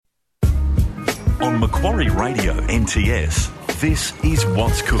On Macquarie Radio NTS, this is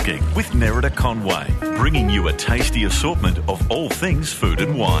What's Cooking with Nerida Conway, bringing you a tasty assortment of all things food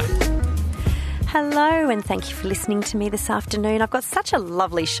and wine. Hello, and thank you for listening to me this afternoon. I've got such a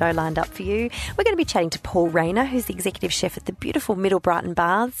lovely show lined up for you. We're going to be chatting to Paul Raynor, who's the executive chef at the beautiful Middle Brighton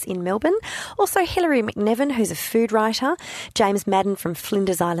Baths in Melbourne. Also, Hilary McNevin, who's a food writer. James Madden from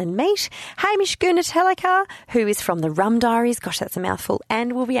Flinders Island Meat. Hamish Goonetilleke, who is from the Rum Diaries. Gosh, that's a mouthful.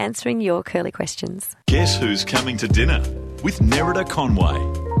 And we'll be answering your curly questions. Guess who's coming to dinner with Nerida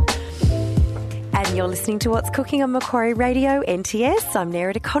Conway? And you're listening to What's Cooking on Macquarie Radio NTS. I'm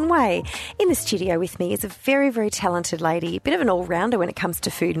Nerida Conway. In the studio with me is a very, very talented lady, a bit of an all-rounder when it comes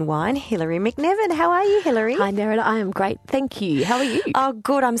to food and wine, Hilary McNevin. How are you, Hilary? Hi, Nerida. I am great. Thank you. How are you? Oh,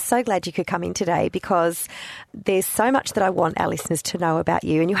 good. I'm so glad you could come in today because there's so much that I want our listeners to know about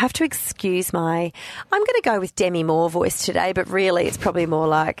you. And you have to excuse I'm going to go with Demi Moore voice today, but really it's probably more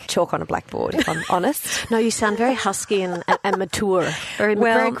like chalk on a blackboard, if I'm honest. No, you sound very husky and mature, very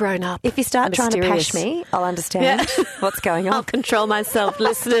grown up. If you start trying to pash me, I'll understand what's going on. I'll control myself,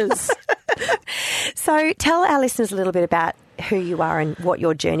 listeners. So tell our listeners a little bit about who you are and what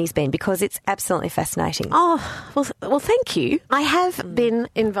your journey's been, because it's absolutely fascinating. Oh, well, thank you. I have been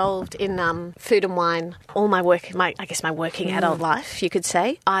involved in food and wine all my working adult life, you could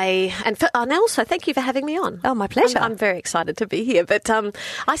say. And also thank you for having me on. Oh, my pleasure. I'm very excited to be here. But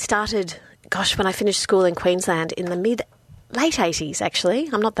I started, when I finished school in Queensland in the late 80s, actually.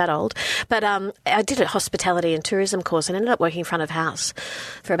 I'm not that old. But I did a hospitality and tourism course and ended up working front of house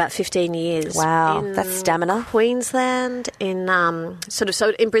for about 15 years. Wow, that's stamina. Queensland, in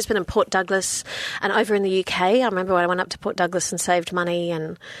in Brisbane and Port Douglas, and over in the UK. I remember when I went up to Port Douglas and saved money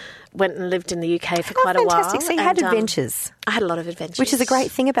and went and lived in the UK for quite a while. Fantastic. So you had adventures. I had a lot of adventures. Which is a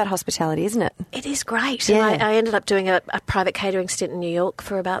great thing about hospitality, isn't it? It is great. Yeah. And I ended up doing a private catering stint in New York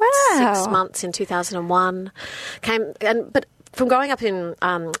for about 6 months in 2001. But from growing up in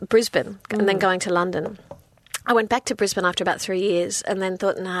Brisbane and then going to London, I went back to Brisbane after about 3 years and then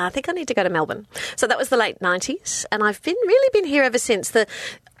thought, I think I need to go to Melbourne. So that was the late 90s, and I've really been here ever since.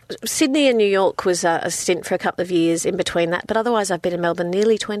 Sydney and New York was a stint for a couple of years in between that, but otherwise I've been in Melbourne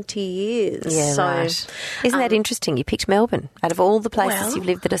nearly 20 years. Yeah, right. Isn't that interesting? You picked Melbourne out of all the places you've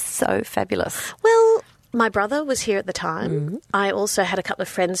lived that are so fabulous. Well, my brother was here at the time. Mm-hmm. I also had a couple of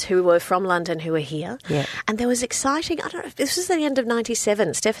friends who were from London who were here. Yeah. And there was exciting, I don't know, this was the end of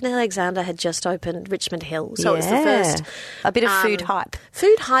 97. Stephanie Alexander had just opened Richmond Hill. So it was the first. A bit of food hype.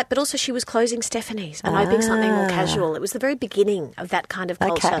 Food hype, but also she was closing Stephanie's and opening something more casual. It was the very beginning of that kind of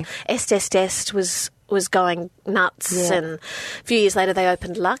culture. Okay. Est was going nuts, and a few years later they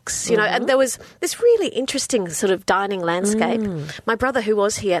opened Lux, and there was this really interesting sort of dining landscape. My brother, who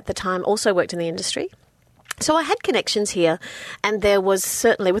was here at the time, also worked in the industry. So I had connections here, and there was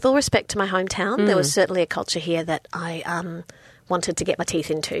certainly, with all respect to my hometown, there was certainly a culture here that I wanted to get my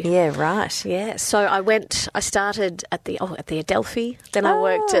teeth into. Yeah, right. Yeah, so I started at the Adelphi, then I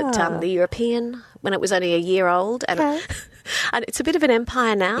worked at the European when it was only a year old, and it's a bit of an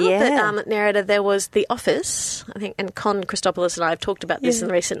empire now. Yeah. But Nerida, there was the office, I think, and Con Christopoulos and I have talked about this in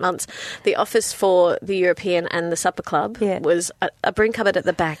recent months. The office for the European and the supper club was a broom cupboard at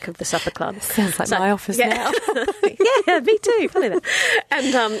the back of the supper club. Sounds like my office now. Yeah, me too. Funny that.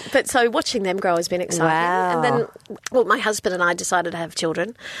 And but so watching them grow has been exciting. Wow. And then, my husband and I decided to have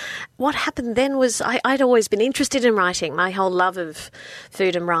children. What happened then was I'd always been interested in writing. My whole love of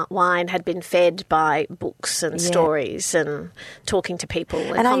food and wine had been fed by books and stories and talking to people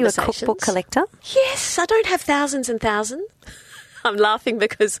and are you a conversations. cookbook collector? Yes, I don't have thousands and thousands. I'm laughing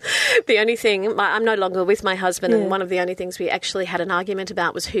because the only thing, I'm no longer with my husband, and one of the only things we actually had an argument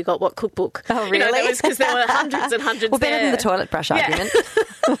about was who got what cookbook. Oh, really? Because there were hundreds and hundreds better than the toilet brush argument.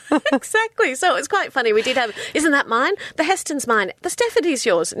 Exactly. So it was quite funny. We did have, isn't that mine? The Heston's mine. The Stephanie's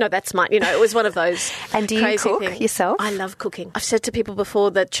yours. No, that's mine. It was one of those And do you crazy cook things. yourself? I love cooking. I've said to people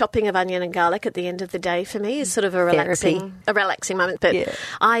before that chopping of onion and garlic at the end of the day for me is sort of a relaxing moment. But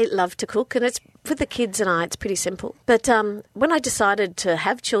I love to cook, and it's with the kids and it's pretty simple. But when I decided to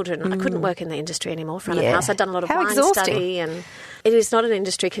have children, I couldn't work in the industry anymore, front of house. I'd done a lot of wine study, and it is not an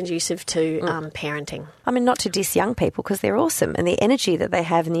industry conducive to parenting. I mean, not to diss young people, because they're awesome, and the energy that they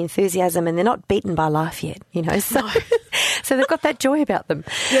have and the enthusiasm, and they're not beaten by life yet, so, so they've got that joy about them.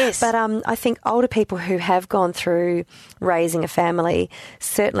 Yes. But I think older people who have gone through raising a family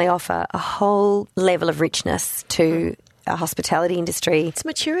certainly offer a whole level of richness to a hospitality industry. It's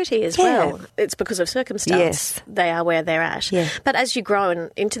maturity as well. It's because of circumstance. Yes. They are where they're at. Yeah. But as you grow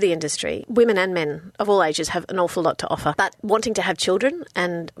into the industry, women and men of all ages have an awful lot to offer. But wanting to have children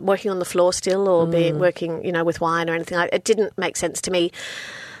and working on the floor still, or working, with wine or anything like that, it didn't make sense to me.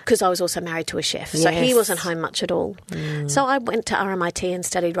 because I was also married to a chef, so he wasn't home much at all. So I went to RMIT and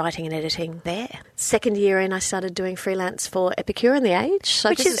studied writing and editing there. Second year in, I started doing freelance for Epicure and The Age. So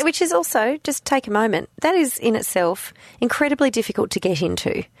which is also, just take a moment, that is in itself incredibly difficult to get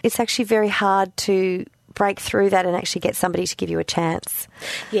into. It's actually very hard to break through that and actually get somebody to give you a chance.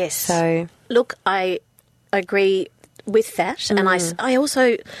 Yes. So, look, I agree with that, and I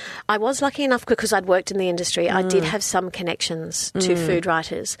was lucky enough because I'd worked in the industry. I did have some connections to food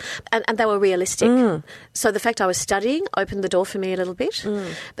writers, and they were realistic. So the fact I was studying opened the door for me a little bit.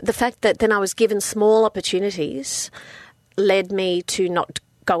 But the fact that then I was given small opportunities led me to not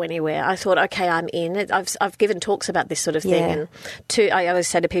go anywhere. I thought, okay, I'm in. I've given talks about this sort of thing, and I always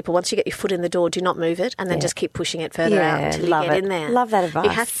say to people, once you get your foot in the door, do not move it, and then just keep pushing it further out until you get in there. Love that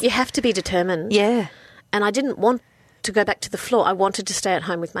advice. You have to be determined. Yeah. And I didn't want to go back to the floor. I wanted to stay at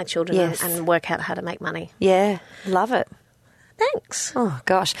home with my children and work out how to make money. Yeah, love it. Thanks. Oh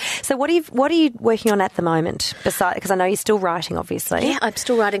gosh. So what are you working on at the moment? Besides, because I know you're still writing, obviously. Yeah, I'm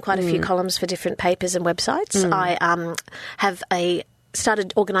still writing quite a few columns for different papers and websites. I have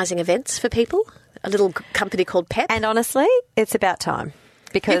started organising events for people. A little company called PEP. And honestly, it's about time.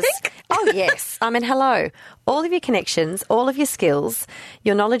 Because, you think? Oh, yes. I mean, hello. All of your connections, all of your skills,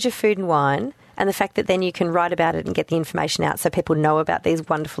 your knowledge of food and wine, and the fact that then you can write about it and get the information out so people know about these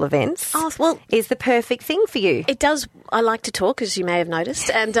wonderful events is the perfect thing for you. It does. I like to talk, as you may have noticed.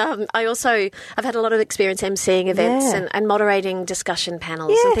 And I've had a lot of experience emceeing events and moderating discussion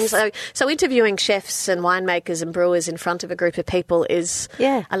panels and things. So interviewing chefs and winemakers and brewers in front of a group of people is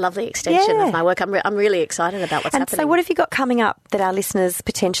a lovely extension of my work. I'm really excited about what's happening. So what have you got coming up that our listeners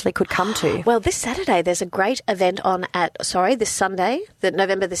potentially could come to? Well, this Saturday there's a great event on this Sunday,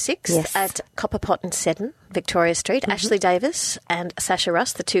 November the 6th, at Copperpot in Seddon, Victoria Street. Ashley Davis and Sasha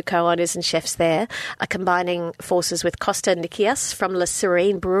Russ, the two co-owners and chefs there, are combining forces with Costa Nikias from La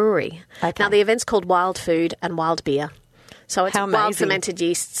Serene Brewery. Okay. Now, the event's called Wild Food and Wild Beer. So it's wild fermented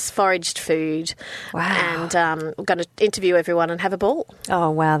yeasts, foraged food. Wow. And we're going to interview everyone and have a ball.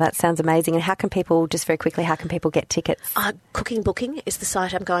 Oh, wow, that sounds amazing. And how can people get tickets? Cooking Booking is the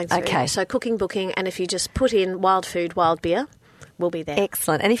site I'm going through. Okay. So Cooking Booking, and if you just put in Wild Food, Wild Beer, we'll be there.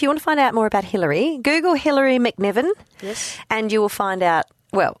 Excellent. And if you want to find out more about Hilary, Google Hilary McNevin. Yes. And you will find out,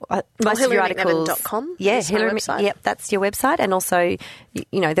 most of your articles. HilaryMcNevin.com. Yeah, Hilary, website. Yep, that's your website. And also,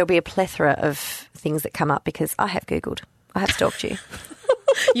 there'll be a plethora of things that come up because I have Googled. I have stalked you.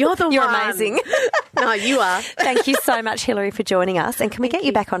 You're You're amazing. No, you are. Thank you so much, Hilary, for joining us. And can we get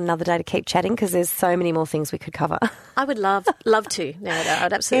you back on another day to keep chatting because there's so many more things we could cover. I would love to. No,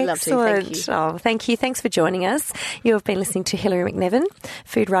 I'd absolutely love to. Thank you. Oh, thank you. Thanks for joining us. You have been listening to Hilary McNevin,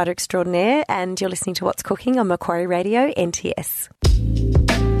 food writer extraordinaire, and you're listening to What's Cooking on Macquarie Radio, NTS.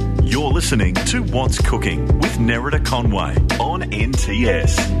 You're listening to What's Cooking with Nerida Conway on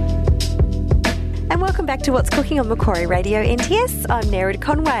NTS. And welcome back to What's Cooking on Macquarie Radio NTS. I'm Nerida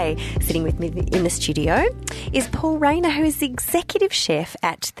Conway. Sitting with me in the studio is Paul Raynor, who is the executive chef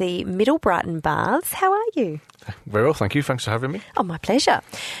at the Middle Brighton Baths. How are you? Very well, thank you. Thanks for having me. Oh, my pleasure.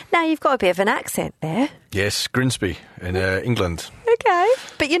 Now, you've got a bit of an accent there. Yes, Grimsby in England. Okay.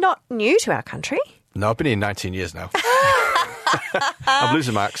 But you're not new to our country. No, I've been here 19 years now. I'm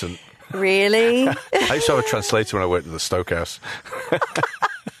losing my accent. Really? I used to have a translator when I worked at the Stoke House.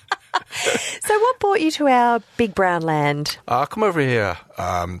 So what brought you to our big brown land? I come over here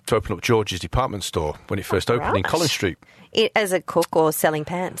to open up George's department store when it first opened in Collins Street. As a cook or selling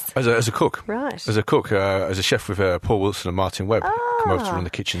pants? As a cook. Right. As a cook, as a chef with Paul Wilson and Martin Webb. Come over to run the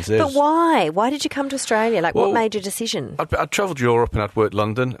kitchens there. But why? Why did you come to Australia? What made your decision? I'd travelled Europe and I'd worked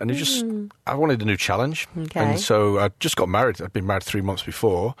London and I wanted a new challenge. Okay. And so I just got married. I'd been married 3 months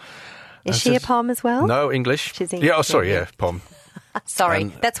before. Is she a Pom as well? No, English. She's English. Yeah, oh, sorry, Pom. Sorry,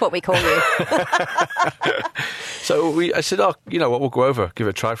 that's what we call you. So I said, you know what, we'll go over, give it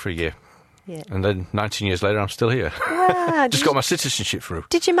a try for a year. Yeah. And then 19 years later, I'm still here. Wow. Just got my citizenship through.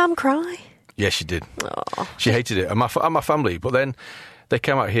 Did your mum cry? Yes, she did. Oh. She hated it, and my family. But then they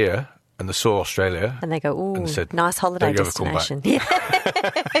came out here and they saw Australia. And they go, ooh, and said, nice holiday destination. Yeah,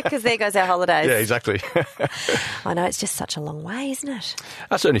 because there goes our holidays. Yeah, exactly. I know, it's just such a long way, isn't it?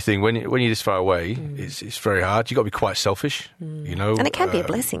 That's the only thing. When you're this far away, it's very hard. You've got to be quite selfish, you know. And it can be a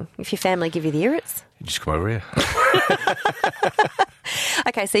blessing if your family give you the irrits. You just come over here.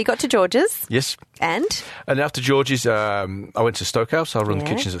 Okay, so you got to George's. Yes. And after George's, I went to Stokehouse. I run the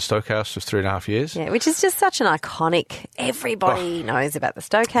kitchens at Stokehouse for 3.5 years. Yeah, which is just such an iconic. Everybody knows about the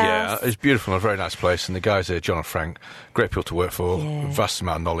Stokehouse. Yeah, it's beautiful and a very nice place. And the guys there, John and Frank, great people to work for. Vast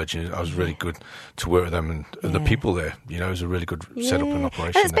amount of knowledge. And I was really good to work with them and the people there. You know, it was a really good setup and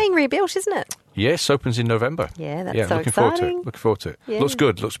operation. And it's being rebuilt, isn't it? Yes, opens in November. Yeah, that's so looking exciting. Looking forward to it. Yeah. Looks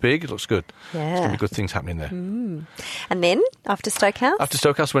good. Looks big. It looks good. Yeah. There's going to be good things happening there. And then after Stokehouse? After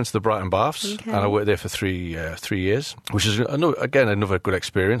Stokehouse, went to the Brighton Baths, and I worked there for three years, which is, another good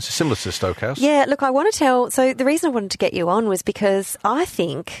experience, similar to Stokehouse. Yeah, look, I want to tell... So the reason I wanted to get you on was because I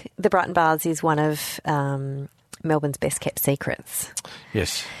think the Brighton Baths is one of Melbourne's best-kept secrets.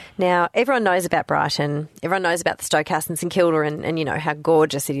 Yes. Now, everyone knows about Brighton. Everyone knows about the Stokehouse in St Kilda and you know, how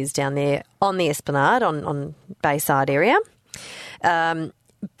gorgeous it is down there on the Esplanade, on Bayside area.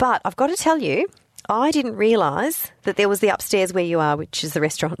 But I've got to tell you, I didn't realise that there was the upstairs where you are, which is the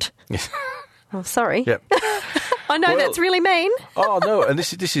restaurant. Yes. Oh, sorry. Yep. I know that's really mean. Oh no, and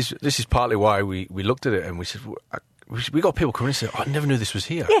this is partly why we looked at it and we said we got people coming and said, I never knew this was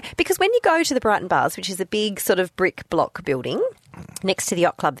here. Yeah, because when you go to the Brighton Baths, which is a big sort of brick block building next to the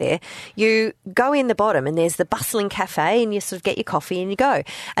yacht club there, you go in the bottom and there's the bustling cafe and you sort of get your coffee and you go.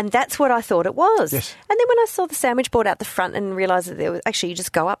 And that's what I thought it was. Yes. And then when I saw the sandwich board out the front and realised that there was actually you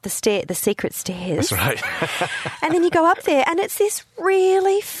just go up the secret stairs. That's right. And then you go up there and it's this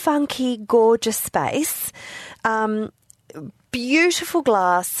really funky, gorgeous space. Beautiful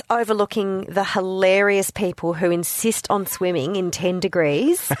glass overlooking the hilarious people who insist on swimming in 10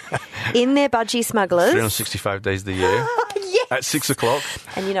 degrees in their budgie smugglers. 365 days of the year. Yes. At 6 o'clock.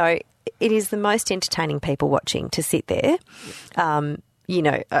 And, you know, it is the most entertaining people watching to sit there. You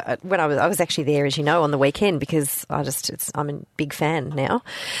know, when I was actually there, as you know, on the weekend because I'm a big fan now.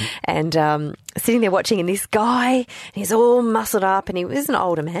 And sitting there watching, and this guy, he's all muscled up, and he was an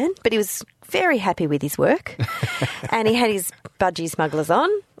older man, but he was very happy with his work. And he had his budgie smugglers on,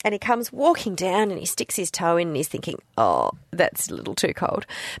 and he comes walking down, and he sticks his toe in, and he's thinking, oh, that's a little too cold.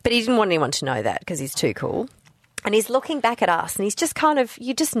 But he didn't want anyone to know that because he's too cool. And he's looking back at us and he's just kind of,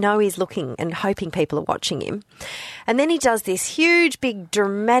 you just know he's looking and hoping people are watching him. And then he does this huge, big,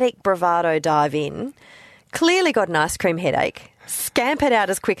 dramatic bravado dive in, clearly got an ice cream headache, scampered out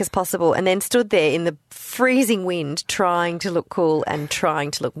as quick as possible and then stood there in the freezing wind trying to look cool and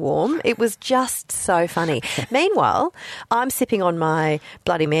trying to look warm. It was just so funny. Meanwhile, I'm sipping on my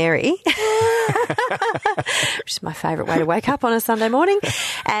Bloody Mary, which is my favourite way to wake up on a Sunday morning,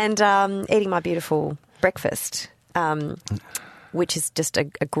 and eating my beautiful breakfast, which is just a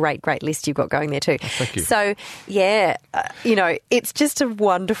great list you've got going there too. Thank you. So, yeah, you know, it's just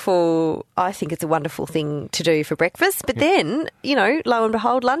I think it's a wonderful thing to do for breakfast. But then, you know, lo and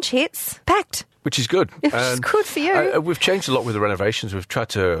behold, lunch hits packed. Which is good. Which is good for you. We've changed a lot with the renovations. We've tried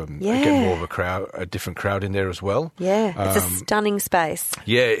to get more of a different crowd in there as well. Yeah, it's a stunning space.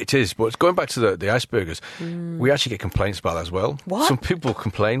 Yeah, it is. But going back to the iceburgers, we actually get complaints about that as well. What? Some people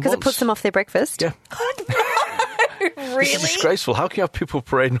complain. Because it puts them off their breakfast? Yeah. Really? This is disgraceful. How can you have people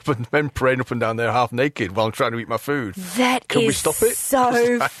men parading up and down there half naked while I'm trying to eat my food? Can we stop it?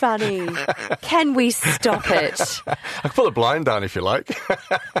 So funny. Can we stop it? I can put the blind down if you like.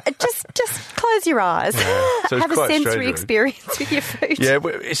 Just close your eyes. Yeah. So have a sensory strange, experience with your food. Yeah,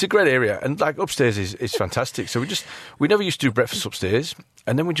 it's a great area, and like upstairs is fantastic. So we never used to do breakfast upstairs,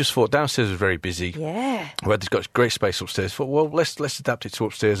 and then we just thought downstairs was very busy. Yeah, we had got great space upstairs. Thought, well, let's adapt it to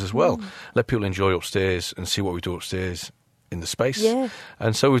upstairs as well. Let people enjoy upstairs and see what we do upstairs in the space. Yeah.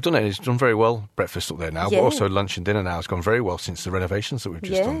 And so we've done it, and it's done very well. Breakfast up there now, but also lunch and dinner now has gone very well since the renovations that we've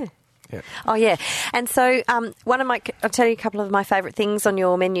just done. Yeah. Oh, yeah. And so I'll tell you a couple of my favourite things on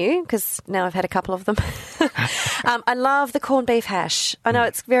your menu because now I've had a couple of them. I love the corned beef hash. I know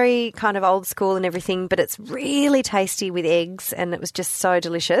it's very kind of old school and everything, but it's really tasty with eggs and it was just so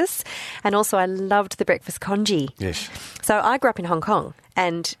delicious. And also I loved the breakfast congee. Yes. So I grew up in Hong Kong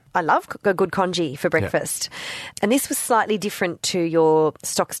and I love a good congee for breakfast. Yeah. And this was slightly different to your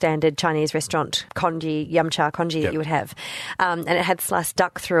stock standard Chinese restaurant congee, yum cha congee that you would have. And it had sliced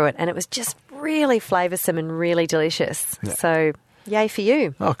duck through it and it was just really flavoursome and really delicious. Yeah. So yay for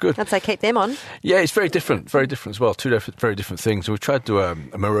you. Oh, good. I'd say keep them on. Yeah, it's very different as well. Two very different things. So we've tried to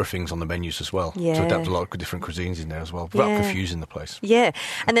mirror things on the menus as well. Yeah. To adapt a lot of different cuisines in there as well without confusing the place. Yeah.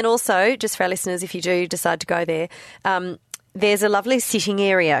 And then also, just for our listeners, if you do decide to go there, there's a lovely sitting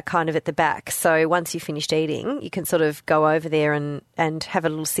area kind of at the back. So once you've finished eating, you can sort of go over there and have a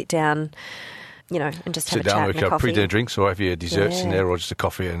little sit down, and just have Sit a down chat with and a coffee. pre-dinner drinks, or have your desserts in there, or just a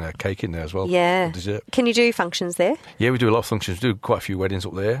coffee and a cake in there as well. Yeah. Dessert. Can you do functions there? Yeah, we do a lot of functions. We do quite a few weddings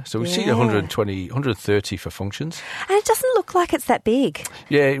up there. So we see 120, 130 for functions. And it doesn't look like it's that big.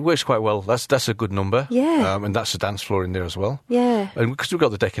 Yeah, it works quite well. That's a good number. Yeah. And that's the dance floor in there as well. Yeah. And because we've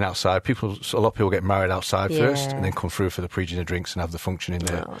got the decking outside, a lot of people get married outside first and then come through for the pre-dinner drinks and have the function in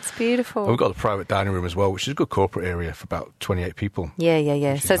there. Oh, it's beautiful. And we've got the private dining room as well, which is a good corporate area for about 28 people.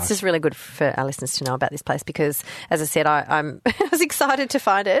 Yeah. So it's just really good for our listeners to know about this place because, as I said, I was excited to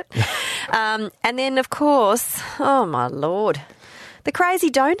find it. And then, of course, oh my Lord, the crazy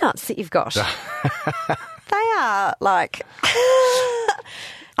donuts that you've got. They are like...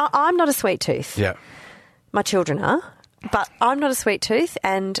 I'm not a sweet tooth. Yeah. My children are, but I'm not a sweet tooth,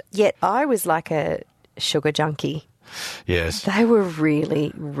 and yet I was like a sugar junkie. Yes. They were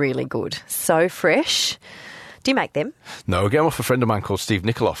really, really good. So fresh. Do you make them? No, again, off a friend of mine called Steve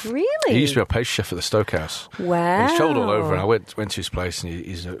Nikoloff. Really? He used to be a pastry chef at the Stokehouse. Wow. And he's travelled all over, and I went to his place, and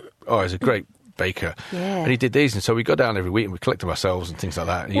he's a great baker. Yeah. And he did these, and so we go down every week and we collect them ourselves and things like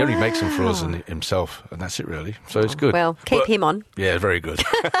that. And he only makes them for us and himself, and that's it really. So it's good. Well, keep him on. Yeah, very good.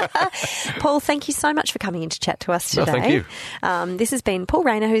 Paul, thank you so much for coming in to chat to us today. No, thank you. This has been Paul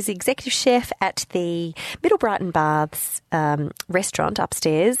Raynor, who's the executive chef at the Middle Brighton Baths restaurant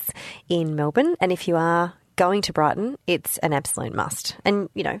upstairs in Melbourne. And if you are going to Brighton, it's an absolute must. And,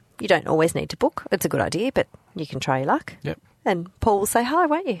 you don't always need to book. It's a good idea, but you can try your luck. Yep. And Paul will say hi,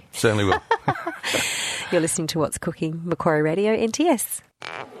 won't you? Certainly will. You're listening to What's Cooking, Macquarie Radio NTS.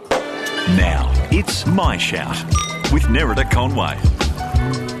 Now, it's My Shout with Nerida Conway.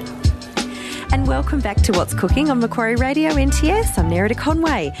 And welcome back to What's Cooking on Macquarie Radio NTS. I'm Nerida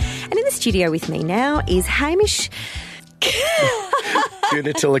Conway. And in the studio with me now is Hamish...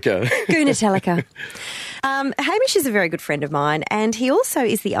 Goonetilleke. Goonetilleke. Hamish is a very good friend of mine, and he also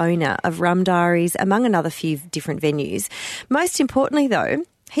is the owner of Rum Diaries, among another few different venues. Most importantly, though,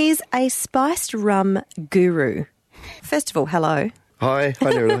 he's a spiced rum guru. First of all, hello. Hi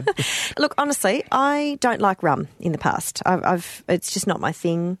Nerida. Look, honestly, I don't like rum in the past. It's just not my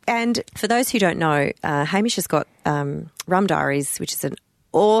thing. And for those who don't know, Hamish has got Rum Diaries, which is an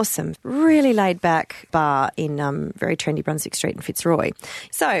awesome, really laid-back bar in very trendy Brunswick Street in Fitzroy.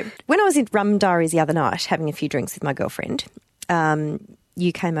 So when I was in Rum Diaries the other night having a few drinks with my girlfriend,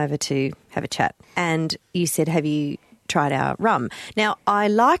 you came over to have a chat and you said, have you tried our rum? Now, I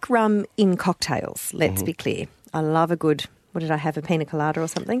like rum in cocktails, let's be clear. I love a good... What did I have, a pina colada or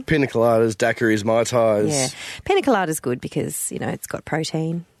something? Pina coladas, daiquiris, Mai Tais. Yeah. Pina colada's good because, it's got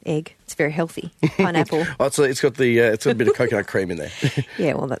protein, egg. It's very healthy. Pineapple. It's got a bit of coconut cream in there.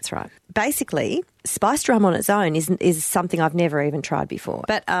 Yeah, well, that's right. Basically, spiced rum on its own is something I've never even tried before.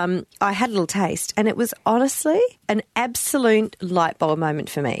 But I had a little taste, and it was honestly an absolute light bulb moment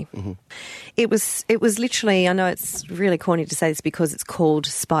for me. Mm-hmm. It was literally, I know it's really corny to say this because it's called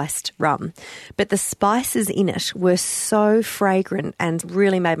spiced rum, but the spices in it were so fragrant and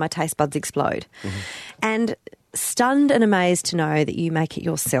really made my taste buds explode. Mm-hmm. And stunned and amazed to know that you make it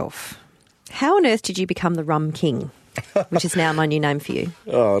yourself. How on earth did you become the rum king? Which is now my new name for you.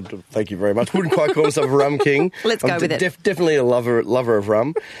 Oh, thank you very much. Wouldn't quite call myself a rum king. Let's go with it. Definitely a lover of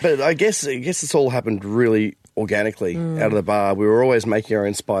rum. But I guess it's all happened really organically out of the bar. We were always making our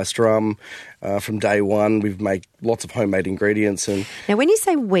own spiced rum from day one. We've made lots of homemade ingredients. And now, when you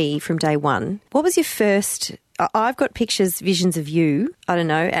say we from day one, what was your first... I've got visions of you, I don't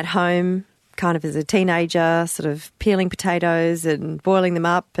know, at home, kind of as a teenager, sort of peeling potatoes and boiling them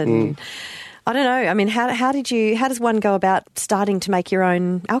up and... I don't know. I mean, how does one go about starting to make your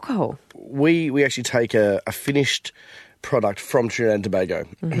own alcohol? We actually take a finished product from Trinidad and Tobago.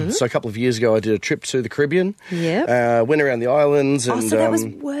 Mm-hmm. So a couple of years ago, I did a trip to the Caribbean. Yeah. Went around the islands. And, so that was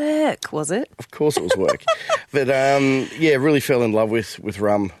work, was it? Of course it was work. But, really fell in love with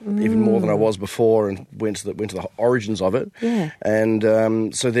rum even more than I was before and went to the origins of it. Yeah.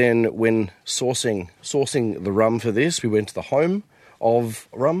 And so then when sourcing the rum for this, we went to the home of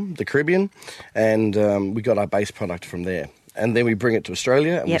rum, the Caribbean, and we got our base product from there. And then we bring it to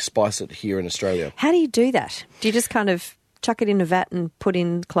Australia and we spice it here in Australia. How do you do that? Do you just kind of chuck it in a vat and put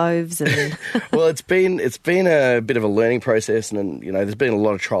in cloves? And Well, it's been a bit of a learning process, and there's been a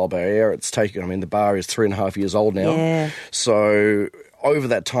lot of trial by error. The bar is 3.5 years old now. Yeah. So over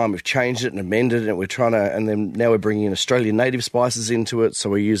that time, we've changed it and amended it, and then now we're bringing in Australian native spices into it. So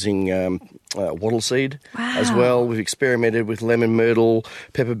we're using wattle seed as well. We've experimented with lemon myrtle,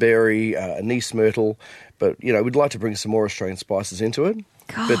 pepperberry, anise myrtle, but we'd like to bring some more Australian spices into it.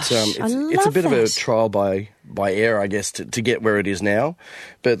 Gosh, but I love it's a bit of a that. trial by error, I guess, to get where it is now.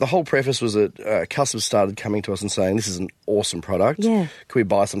 But the whole preface was that customers started coming to us and saying, this is an awesome product. Yeah. Can we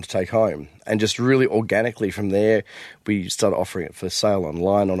buy some to take home? And just really organically from there, we started offering it for sale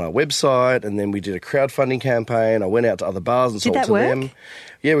online on our website, and then we did a crowdfunding campaign. I went out to other bars and sold that to work? them.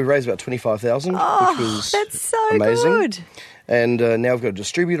 Yeah, we raised about $25,000, which was that's so amazing. good. And now we've got a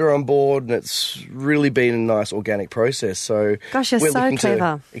distributor on board, and it's really been a nice organic process. So Gosh, you're we're so looking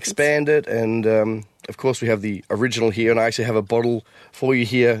clever. to expand it, and of course we have the original here, and I actually have a bottle for you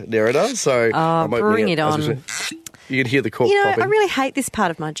here, Nerida. So I'm opening bring it on. You can hear the cork You know, popping. I really hate this part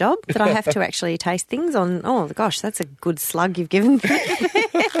of my job, that I have to actually taste things on. Oh, gosh, that's a good slug you've given me.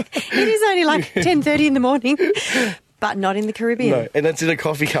 It is only like 10:30 in the morning, but not in the Caribbean. No, and it's in a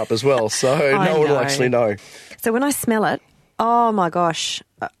coffee cup as well, so no one will actually know. So when I smell it, oh my gosh,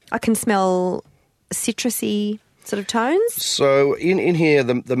 I can smell citrusy sort of tones. So in here,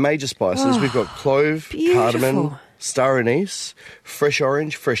 the major spices, we've got clove, cardamom, star anise, fresh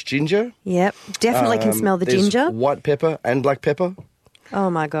orange, fresh ginger. Yep, definitely can smell the there's ginger. white pepper and black pepper. Oh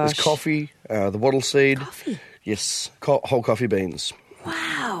my gosh. There's coffee, the wattle seed. Coffee? Yes, whole coffee beans.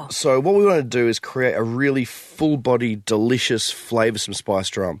 Wow. So what we want to do is create a really full-bodied, delicious, flavoursome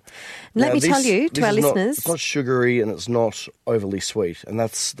spiced rum. Let me tell you, to our this is listeners- it's not sugary and it's not overly sweet, and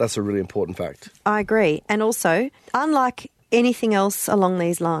that's a really important fact. I agree. And also, unlike anything else along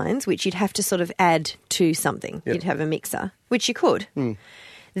these lines, which you'd have to sort of add to something, Yep. you'd have a mixer, which you could.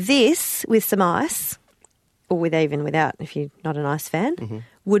 This, with some ice, or even without, if you're not an ice fan,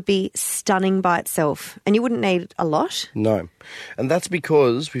 would be stunning by itself. And you wouldn't need a lot. No. And that's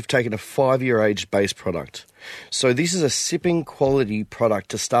because we've taken a 5-year aged base product. So this is a sipping quality product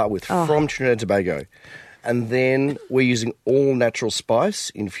to start with from Trinidad and Tobago. And then we're using all natural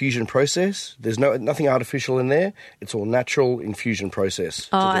spice infusion process. There's nothing artificial in there. It's all natural infusion process.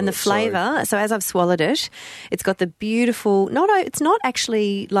 Oh, and the flavour. So as I've swallowed it, it's got the beautiful, it's not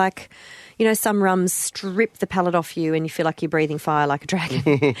actually like, you know, some rums strip the palate off you and you feel like you're breathing fire like a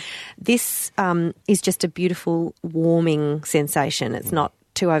dragon. This is just a beautiful warming sensation. It's not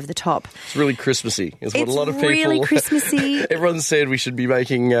too over the top. It's really Christmassy. It's what a lot of people... really Christmassy. Everyone said we should be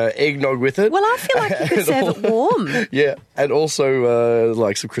making eggnog with it. Well, I feel like you could serve it warm. Yeah, and also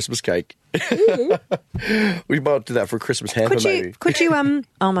like some Christmas cake. We might do that for a Christmas hamper, maybe. Could you,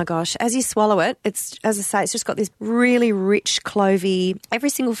 oh my gosh, as you swallow it, it's, as I say, it's just got this really rich, clovey, every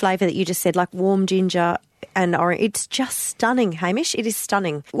single flavour that you just said, like warm ginger and orange. It's just stunning, Hamish. It is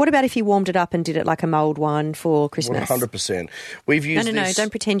stunning. What about if you warmed it up and did it like a mulled one for Christmas? 100%. We've used No, this... don't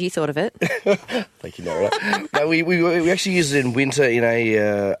pretend you thought of it. Thank you, Nora. No, we actually used it in winter in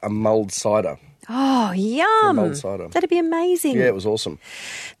a mulled cider. Oh, yum. mulled cider. That'd be amazing. Yeah, it was awesome.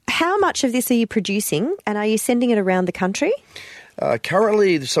 How much of this are you producing and are you sending it around the country?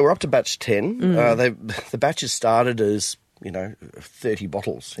 Currently, so we're up to batch 10. The batches started as, 30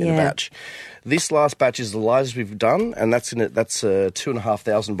 bottles in a batch. This last batch is the largest we've done, and that's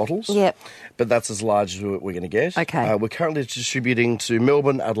 2,500 bottles. Yep. But that's as large as we're going to get. Okay. We're currently distributing to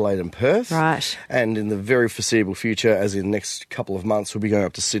Melbourne, Adelaide and Perth. Right. And in the very foreseeable future, as in the next couple of months, we'll be going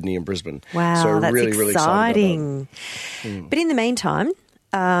up to Sydney and Brisbane. Wow, so that's really, really exciting. Excited about that. But in the meantime,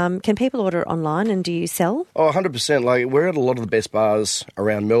 can people order it online and do you sell? Oh, 100%. Like, we're at a lot of the best bars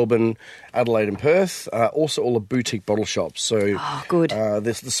around Melbourne, Adelaide and Perth. Also all the boutique bottle shops. So good.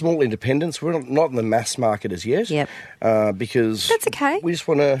 There's the small independents. We're not in the mass market as yet. Yep. Because that's okay. We just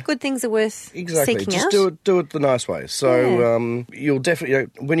want to... Good things are worth Exactly. seeking Just out. do it the nice way. So you'll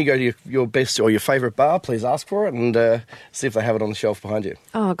definitely, when you go to your best or your favourite bar, please ask for it and see if they have it on the shelf behind you.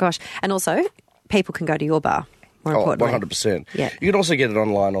 Oh, gosh. And also, people can go to your bar. More importantly. 100%. Yeah. You can also get it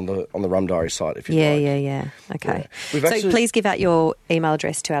online on the Rum Diary site if you like. Yeah. Okay. Yeah. So please give out your email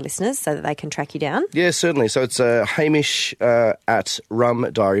address to our listeners so that they can track you down. Yeah, certainly. So it's Hamish at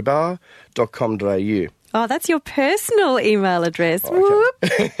rumdiarybar.com.au. Oh, that's your personal email address. Oh,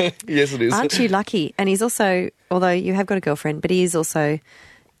 okay. Yes, it is. Aren't you lucky? And he's also, although you have got a girlfriend, but he is also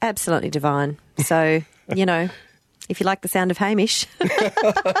absolutely divine. So, if you like the sound of Hamish,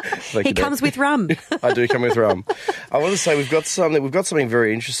 he comes with rum. I do come with rum. I want to say we've got something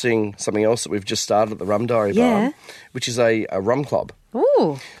very interesting, something else that we've just started at the Rum Diary Bar, which is a rum club.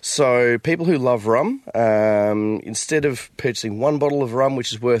 Ooh. So people who love rum, instead of purchasing one bottle of rum,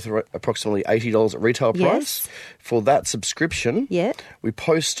 which is worth approximately $80 at retail price, for that subscription, we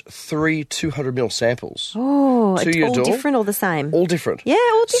post 3 200ml samples. Oh, to it's your all door. different or the same? All different. Yeah,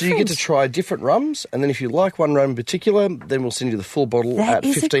 all different. So you get to try different rums, and then if you like one rum in particular, then we'll send you the full bottle at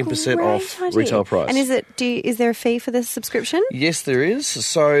 15% off retail price. And is there a fee for the subscription? Yes, there is.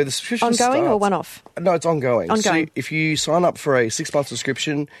 So the subscription ongoing starts, or one-off? No, it's ongoing. Ongoing. So if you sign up for a 6-month 6-month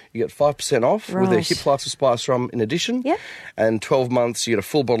subscription, you get 5% off with their Hip Lights of Spice Rum in addition. Yep. And 12 months, you get a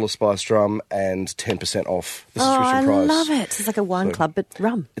full bottle of spiced rum and 10% off the subscription price. I love it. It's like a wine club, but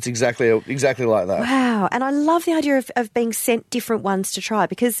rum. It's exactly like that. Wow. And I love the idea of being sent different ones to try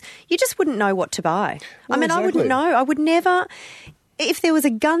because you just wouldn't know what to buy. Well, I mean, exactly. I wouldn't know. I would never... If there was a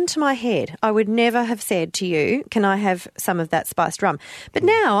gun to my head, I would never have said to you, can I have some of that spiced rum? But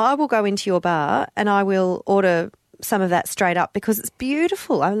now I will go into your bar and I will order some of that straight up because it's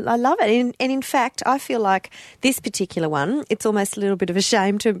beautiful. I love it. And in fact, I feel like this particular one, it's almost a little bit of a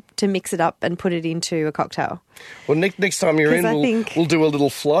shame to mix it up and put it into a cocktail. Well, next time you're in, we'll do a little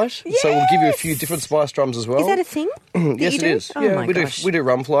flight. Yes! So we'll give you a few different spiced rums as well. Is that a thing? Yes, it is. Oh, yeah, my gosh. we do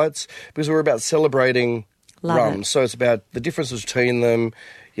rum flights because we're about celebrating Love rum. it. So it's about the differences between them,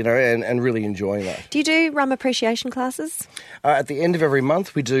 and really enjoying that. Do you do rum appreciation classes? At the end of every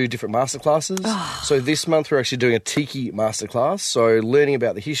month, we do different masterclasses. Oh. So this month, we're actually doing a tiki masterclass. So learning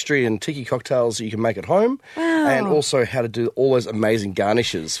about the history and tiki cocktails that you can make at home. Wow. And also how to do all those amazing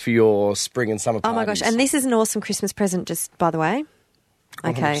garnishes for your spring and summer parties. Oh, my gosh. And this is an awesome Christmas present, just by the way.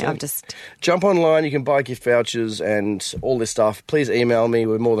 Okay, 100%. I've just... Jump online, you can buy gift vouchers and all this stuff. Please email me.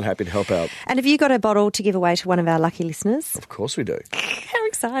 We're more than happy to help out. And have you got a bottle to give away to one of our lucky listeners? Of course we do. How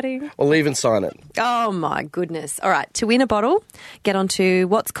exciting. I'll even sign it. Oh, my goodness. All right, to win a bottle, get onto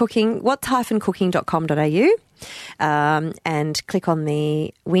what's-cooking.com.au and click on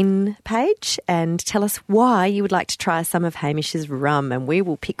the win page and tell us why you would like to try some of Hamish's rum, and we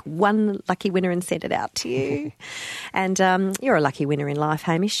will pick one lucky winner and send it out to you. And you're a lucky winner in life,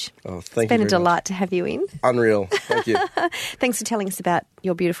 Hamish. Oh, thank you. It's been a delight to have you in. Unreal. Thank you. Thanks for telling us about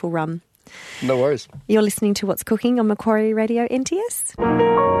your beautiful rum. No worries. You're listening to What's Cooking on Macquarie Radio NTS.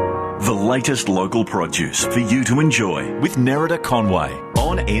 The latest local produce for you to enjoy with Nerida Conway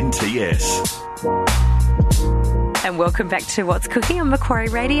on NTS. And welcome back to What's Cooking on Macquarie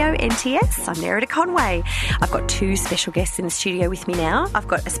Radio NTS. I'm Nerida Conway. I've got two special guests in the studio with me now. I've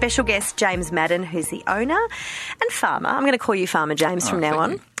got a special guest, James Madden, who's the owner and farmer. I'm going to call you Farmer James from now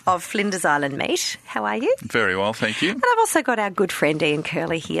on. Of Flinders Island Meat. How are you? Very well, thank you. And I've also got our good friend Ian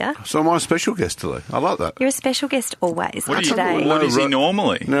Curley here. So I'm a special guest today. I like that. You're a special guest always. What today. is he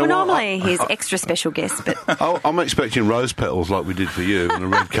normally? No, Well, normally he's extra special guest, but I'm expecting rose petals like we did for you on a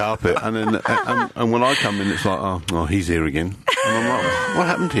red carpet, and then and when I come in, it's like, oh, he's here again. And I'm like, what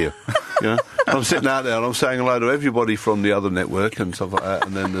happened here? I'm sitting out there and I'm saying hello to everybody from the other network and stuff like that,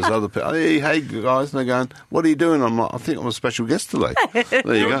 and then there's other people. Hey guys, and they're going, what are you doing? I'm like, I think I'm a special guest today.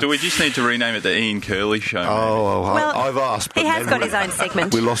 There you go. Do we just need to rename it the Ian Curley Show? Oh, well, I've asked. But he has got his own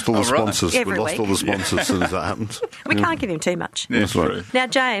segment. We lost all the sponsors. Every We lost week. all the sponsors as soon as that happened. We can't give him too much. Yeah, That's right. true. Now,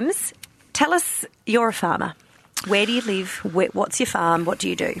 James, tell us, you're a farmer. Where do you live? What's your farm? What do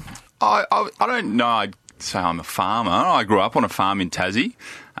you do? I don't know. I'd say I'm a farmer. I grew up on a farm in Tassie.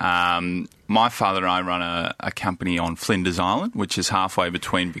 My father and I run a company on Flinders Island, which is halfway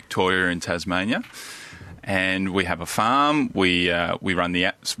between Victoria and Tasmania. And we have a farm. We run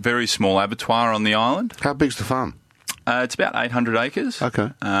the very small abattoir on the island. How big's the farm? It's about 800 acres. Okay.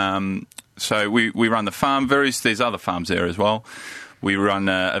 So we run the farm. There's other farms there as well. We run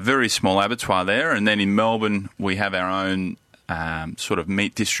a very small abattoir there. And then in Melbourne, we have our own sort of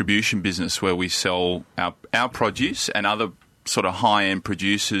meat distribution business where we sell our produce and other sort of high-end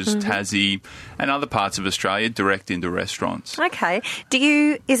producers, Tassie and other parts of Australia, direct into restaurants. Okay.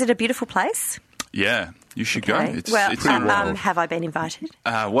 Is it a beautiful place? Yeah, you should go. Okay. It's well, pretty wild. have I been invited?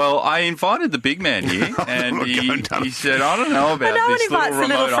 Well, I invited the big man here, and he said, I don't know about no one this invites the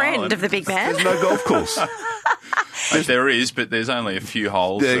little remote friend island. of the big man. There's no golf course. There is, but there's only a few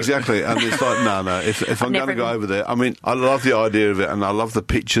holes. Yeah, exactly. And it's like, no. If I'm going to go over there, I mean, I love the idea of it, and I love the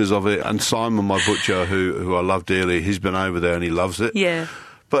pictures of it. And Simon, my butcher, who I love dearly, he's been over there and he loves it. Yeah.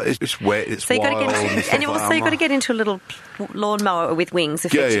 But it's wet, it's So you wild. and also you've got to get into a little lawnmower with wings,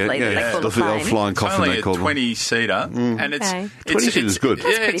 effectively. Yeah. That they call The a plane. old flying It's coffin, only they a call them. 20-seater, and it's... Okay. 20-seater's good. Yeah,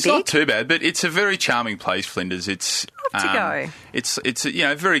 That's pretty it's not big. too bad, but it's a very charming place, Flinders. It's... Love to go. It's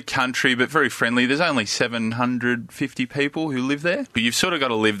very country, but very friendly. There's only 750 people who live there. But you've sort of got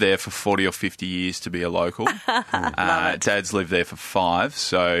to live there for 40 or 50 years to be a local. Dad's lived there for 5,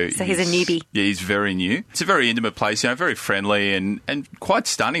 so he's a newbie. Yeah, he's very new. It's a very intimate place, very friendly and quite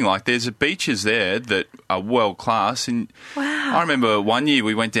stunning. Like, there's beaches there that are world class. And Wow. I remember one year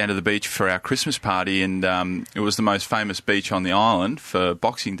we went down to the beach for our Christmas party, and it was the most famous beach on the island for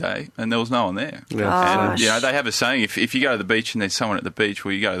Boxing Day, and there was no one there. Yeah. And they have a saying: if you go to the beach and there's someone at the beach,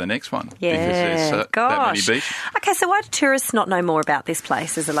 well, you go to the next one. Yeah, because there's that many beaches. Okay, so why do tourists not know more about this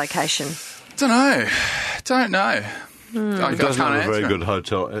place as a location? Don't know. I It doesn't can't have a very answer it. good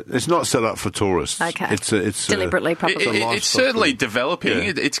hotel. It's not set up for tourists. Okay. It's Deliberately, probably. It's certainly developing.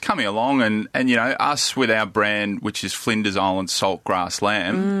 Yeah. It's coming along, and us with our brand, which is Flinders Island Saltgrass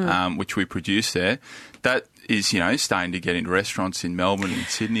Lamb, which we produce there, that is starting to get into restaurants in Melbourne and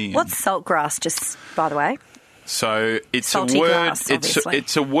Sydney. What's saltgrass, just by the way? So it's Salty a word. grass, obviously.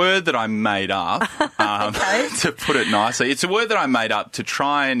 It's a word that I made up to put it nicely. It's a word that I made up to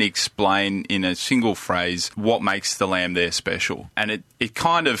try and explain in a single phrase what makes the lamb there special. And it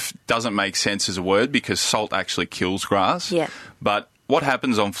kind of doesn't make sense as a word because salt actually kills grass. Yeah. But what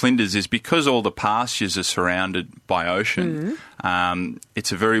happens on Flinders is because all the pastures are surrounded by ocean,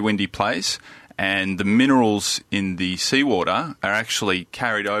 it's a very windy place. And the minerals in the seawater are actually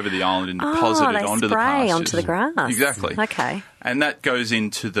carried over the island and deposited onto the pastures. Onto the grass. Exactly. Okay. And that goes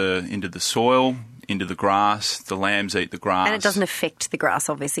into the soil, into the grass. The lambs eat the grass. And it doesn't affect the grass,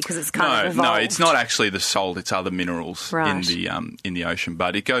 obviously, because it's kind of evolved. No, it's not actually the salt. It's other minerals Right. in the ocean.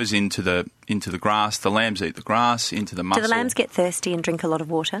 But it goes into the grass. The lambs eat the grass, into the muscle. Do the lambs get thirsty and drink a lot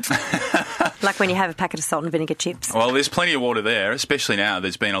of water? Like when you have a packet of salt and vinegar chips? Well, there's plenty of water there, especially now.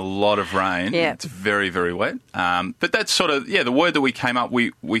 There's been a lot of rain. Yeah. It's very, very wet. But that's sort of, the word that we came up,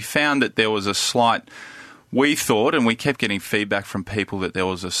 we found that there was a slight, we thought, and we kept getting feedback from people that there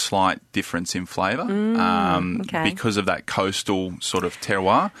was a slight difference in flavour okay. because of that coastal sort of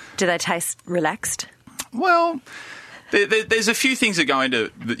terroir. Do they taste relaxed? Well, there's a few things that go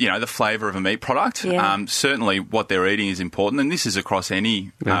into the flavour of a meat product. Yeah. Certainly, what they're eating is important, and this is across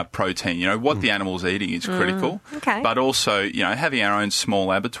any protein. What the animal's eating is critical. Okay. But also, having our own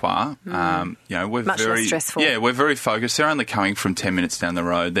small abattoir. We're Much very less stressful. Yeah, we're very focused. They're only coming from 10 minutes down the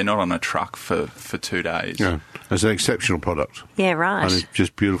road. They're not on a truck for 2 days. Yeah, it's an exceptional product. Yeah, right. And it's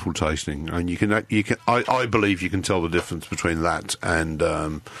just beautiful tasting, and you can. I believe you can tell the difference between that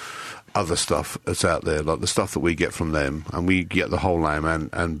and other stuff that's out there, like the stuff that we get from them, and we get the whole lamb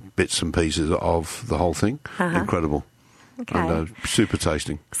and bits and pieces of the whole thing. Incredible. Okay. And super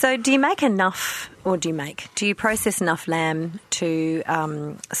tasting. So do you make enough, or do you process enough lamb to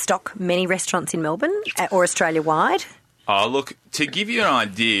stock many restaurants in Melbourne or Australia-wide? Oh, look, to give you an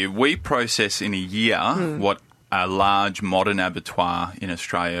idea, we process in a year what a large modern abattoir in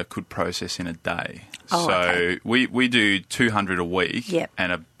Australia could process in a day. Oh, so okay. we do 200 a week, Yep.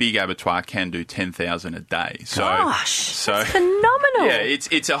 and a big abattoir can do 10,000 a day. So, Gosh, that's phenomenal. Yeah,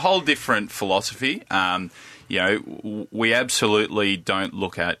 it's a whole different philosophy. We absolutely don't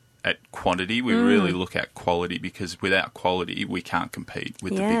look at quantity. We really look at quality, because without quality, we can't compete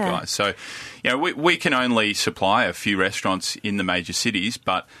with the big guys. So, we can only supply a few restaurants in the major cities,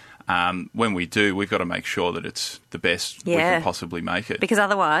 but when we do, we've got to make sure that it's the best we can possibly make it. Because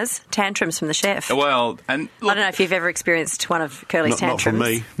otherwise, tantrums from the chef. Well, and look, I don't know if you've ever experienced one of Curley's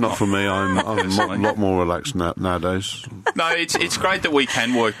tantrums. Not for me. I'm a lot more relaxed nowadays. No, it's great that we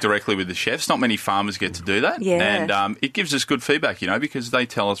can work directly with the chefs. Not many farmers get to do that. Yeah. And it gives us good feedback, because they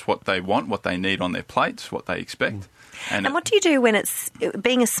tell us what they want, what they need on their plates, what they expect. And what do you do when it's,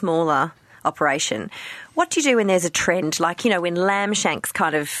 being a smaller operation, what do you do when there's a trend, like, when lamb shanks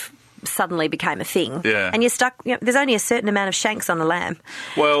kind of suddenly became a thing, and you're stuck, there's only a certain amount of shanks on a lamb,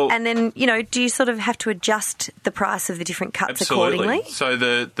 and then do you sort of have to adjust the price of the different cuts accordingly? So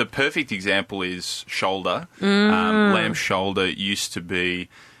the perfect example is shoulder. Lamb shoulder used to be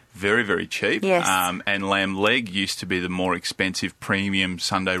very, very cheap, and lamb leg used to be the more expensive premium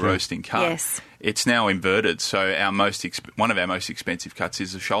Sunday roasting cut. Yes. It's now inverted, so one of our most expensive cuts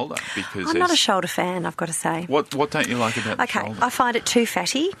is the shoulder. Because I'm not a shoulder fan, I've got to say. What don't you like about the shoulder? I find it too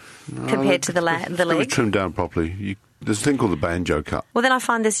fatty compared to the leg. Trimmed down properly. There's a thing called the banjo cut. Well, then I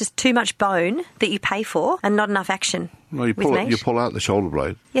find there's just too much bone that you pay for and not enough action. No, you pull out the shoulder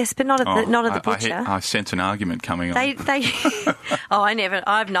blade. Yes, but not at the butcher. I sense an argument coming on.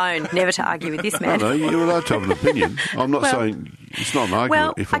 I've known never to argue with this man. No, you're allowed to have an opinion. I'm not saying it's not an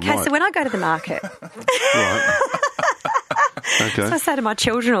argument. If I'm right. So when I go to the market, right. Okay. So I say to my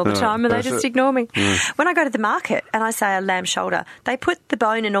children all the time, and they just ignore me. Yeah. When I go to the market and I say a lamb shoulder, they put the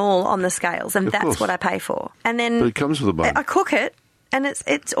bone and all on the scales, and that's what I pay for. And then, but it comes with a bone. I cook it, and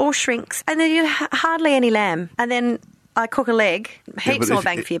it's all shrinks, and then you hardly any lamb, and then I cook a leg, heaps more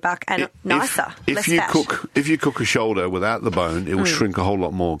bang for your buck, and nicer, less fat. If you cook a shoulder without the bone, it will shrink a whole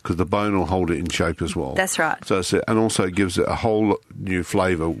lot more, because the bone will hold it in shape as well. That's right. So that's it. And also it gives it a whole new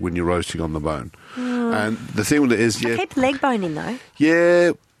flavour when you're roasting on the bone. And the thing with it is, I keep the leg bone in, though.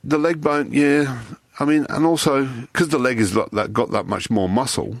 Yeah, the leg bone, yeah. I mean, and also, because the leg has got that much more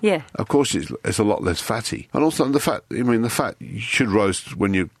muscle, of course it's a lot less fatty. And also the fat you should roast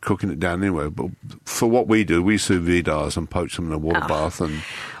when you're cooking it down anyway. But for what we do, we sous vide ours and poach them in a water bath. And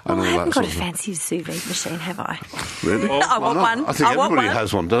and all I that haven't sort got a of thing. fancy sous vide machine, have I? Really? I want Why not? one. I think I want everybody one.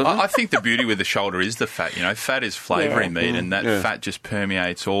 has one, doesn't I it? think the beauty with the shoulder is the fat. Fat is flavouring meat, and that fat just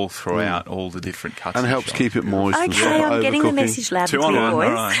permeates all throughout all the different cuts. And of helps shoulder. keep it moist. and Okay, stop it I'm getting the overcooking. message loud and 2 on clear, 1. boys.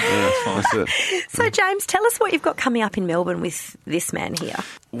 All right. Yeah, that's fine. That's it. So, James, tell us what you've got coming up in Melbourne with this man here.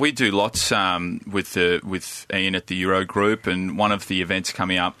 We do lots with Ian at the Euro Group, and one of the events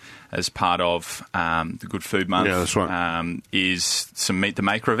coming up as part of the Good Food Month that's right. is some Meet the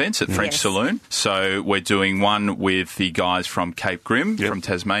Maker events at French Yes. Saloon. So we're doing one with the guys from Cape Grim, from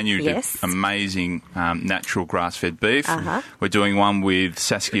Tasmania, who Yes. do amazing natural grass-fed beef. Uh-huh. We're doing one with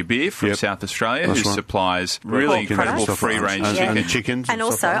Saskia Beer from South Australia, That's who right. supplies really Pork incredible products. free-range and, chicken. and chickens. And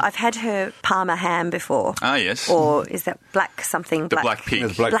stuff also, like that. I've had her Parma ham before. Ah, yes. Or is that black something? the black pig. Yeah,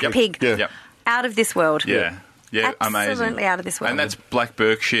 the black Black pig. Yeah. Yep. Out of this world. Yeah. Yeah, Absolutely amazing. out of this world. And that's Black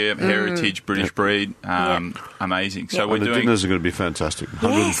Berkshire, heritage, British breed. Amazing. So we're And the doing... dinners are going to be fantastic.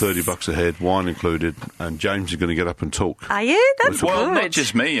 $130 a head, wine included, and James is going to get up and talk. Are you? That's Well, good. not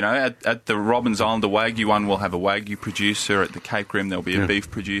just me, At the Robbins Islander Wagyu one, we'll have a Wagyu producer. At the Cape Grim, there'll be a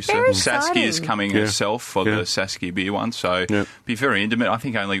beef producer. Very Saskia is exciting. coming herself for the Saskia beer one, so be very intimate. I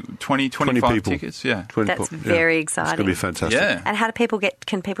think only 25 people. tickets. Yeah. 20 That's po- very It's exciting. going to be fantastic. Yeah. And how do people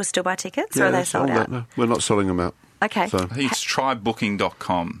can people still buy tickets or are they that's sold all out? that, no. We're not selling them out. Okay. So, I think it's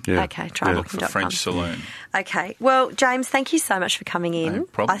trybooking.com. yeah. Okay, Look trybooking.com. for French Saloon. Okay. Well, James, thank you so much for coming in. No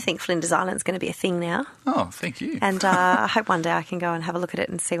problem. I think Flinders Island's going to be a thing now. Oh, thank you. And I hope one day I can go and have a look at it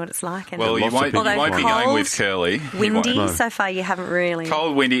and see what it's like. And Well, you lots of won't, people. you won't be Although going with cold, Curley. You windy, won't. so far you haven't really.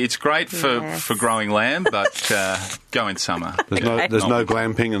 Cold, windy. It's great for, Yes. for growing lamb, but go in summer. There's no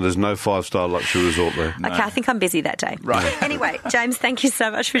glamping and there's no 5-star luxury resort there. Okay, I think I'm busy that day. Right. Anyway, James, thank you so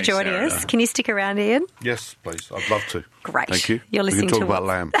much for Thanks, joining Nerida. us. Can you stick around, Ian? Yes, please. I'd love to. Great. Thank you. You're listening we can to talk about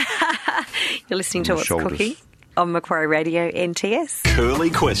lamb. You're listening to On the What's shoulders. Cooking on Macquarie Radio NTS. Curly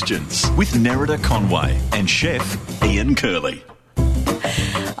Questions with Nerida Conway and chef Ian Curley.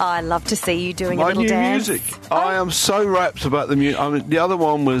 I love to see you doing a My little new dance. music. I am so rapt about the music. I mean, the other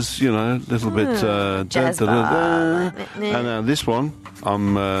one was, a little bit... Jazz bar. And this one,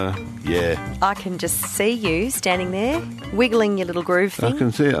 I can just see you standing there, wiggling your little groove I thing.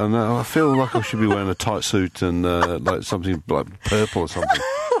 can see it. And I feel like I should be wearing a tight suit and like something like purple or something.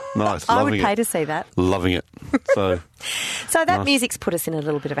 Nice, I would loving pay it. to see that. Loving it. So So that Nice. music's put us in a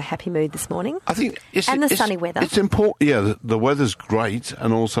little bit of a happy mood this morning. I think it's And the it's- sunny weather. It's important. Yeah, the weather's great,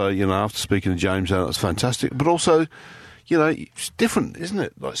 and also after speaking to James, that's fantastic. But also, it's different, isn't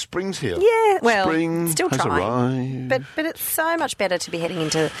it? Like spring's here. Yeah, well, spring still has trying. arrived. But it's so much better to be heading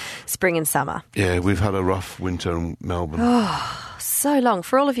into spring and summer. Yeah, we've had a rough winter in Melbourne. So long.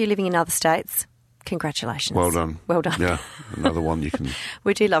 For all of you living in other states, congratulations. Well done. Well done. Yeah, another one you can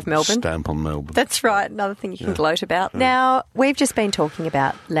We do love Melbourne. stamp on Melbourne. That's right. Another thing you can gloat about. Now, we've just been talking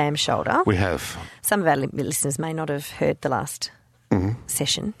about lamb shoulder. We have. Some of our listeners may not have heard the last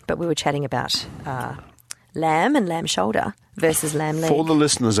session, but we were chatting about lamb and lamb shoulder versus lamb leg. For the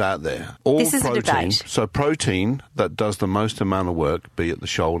listeners out there, all This is a protein. debate. So protein that does the most amount of work, be it the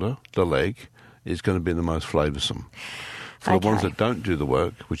shoulder, the leg, is going to be the most flavoursome. For the ones Okay. that don't do the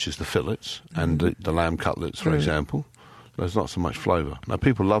work, which is the fillets and the lamb cutlets, for example, there's not so much flavour. Now,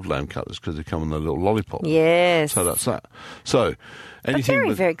 people love lamb cutlets because they come in a little lollipop. Yes. So that's that. So But anything very,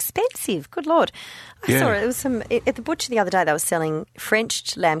 with... very expensive. Good Lord. I Yeah. saw it. There was some at the butcher the other day. They were selling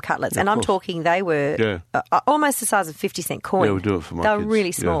French lamb cutlets, and I'm course. talking they were almost the size of a 50-cent coin. Yeah, we do it for my They were kids. really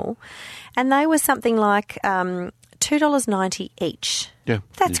Yeah. small, and they were something like $2.90 each. Yeah.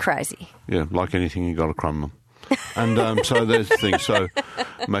 That's crazy. Yeah, like anything, you got to crumb them. And so there's the thing. So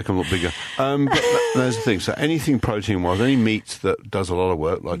make them look bigger. But there's the thing. So anything protein-wise, any meat that does a lot of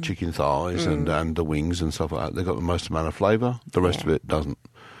work, like chicken thighs and the wings and stuff like that, they've got the most amount of flavour. The rest of it doesn't.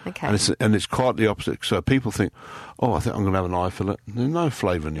 Okay. And it's quite the opposite. So people think, I think I'm going to have an eye fillet. There's no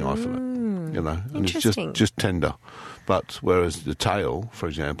flavour in the eye fillet, and it's Interesting. just tender. But whereas the tail, for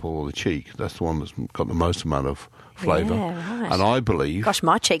example, or the cheek, that's the one that's got the most amount of flavour. Yeah, right. And I believe... Gosh,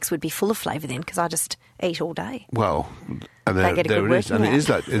 my cheeks would be full of flavour then because I just eat all day. Well, and They there, get a there good it is, and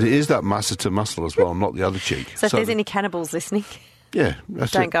working out. it is that muscle to muscle as well, not the other cheek. So if there's any cannibals listening, yeah,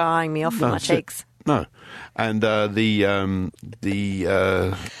 that's don't it. go eyeing me off for my that's it. cheeks. No, and I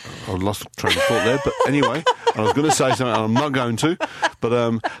lost train of thought there. But anyway, I was going to say something, and I'm not going to.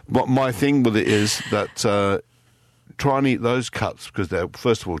 But what my thing with it is that try and eat those cuts because they're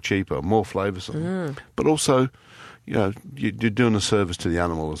first of all cheaper, more flavoursome, but also. You're doing a service to the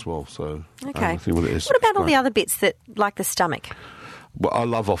animal as well. So Okay. I think what it is. What about all Right. the other bits that, like the stomach? Well, I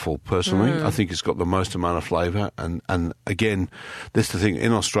love offal, personally. I think it's got the most amount of flavour. And again, this is the thing,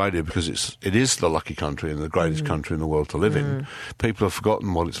 in Australia, because it is the lucky country and the greatest country in the world to live in, people have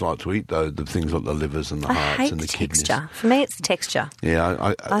forgotten what it's like to eat, though, the things like the livers and the hearts and the kidneys. Texture. For me, it's texture.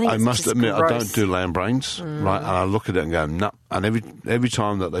 Yeah, I must admit, gross. I don't do lamb brains, right? And I look at it and go, no. And every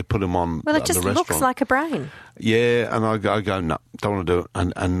time that they put them on well, it just the restaurant, looks like a brain. Yeah, and I go, no, don't want to do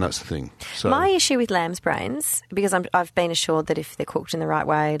it. And that's the thing. So, my issue with lamb's brains, because I've been assured that if they're cooked in the right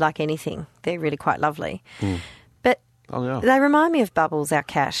way, like anything, they're really quite lovely. But they remind me of Bubbles, our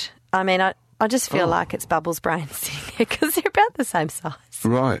cat. I mean, I just feel like it's Bubbles' brains sitting there because they're about the same size.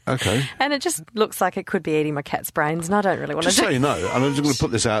 Right, okay. And it just looks like it could be eating my cat's brains, and I don't really want to do it. Just so you know, and I'm just going to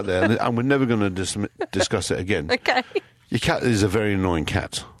put this out there, and we're never going to discuss it again. Okay. Your cat is a very annoying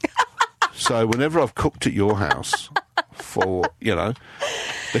cat. So whenever I've cooked at your house for, the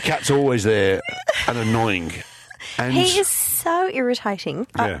cat's always there and annoying. And he is so irritating.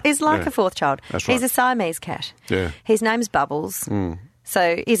 He's like a fourth child. That's right. He's a Siamese cat. Yeah. His name's Bubbles.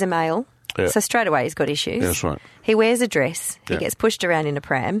 So he's a male. Yeah. So straight away he's got issues. Yeah, that's right. He wears a dress. He Yeah. gets pushed around in a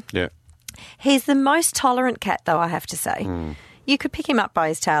pram. Yeah. He's the most tolerant cat, though, I have to say. You could pick him up by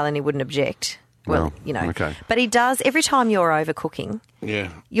his tail and he wouldn't object. Well, okay. But he does, every time you're overcooking,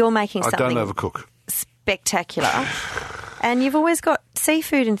 you're making something I don't overcook. spectacular. And you've always got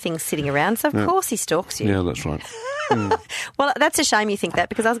seafood and things sitting around, so of course he stalks you. Yeah, that's right. Well, that's a shame you think that,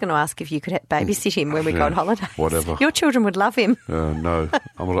 because I was going to ask if you could babysit him when we go on holidays. Whatever. Your children would love him. No.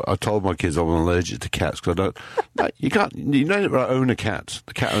 I told my kids I'm allergic to cats because I don't... No, you can't... You don't own a cat.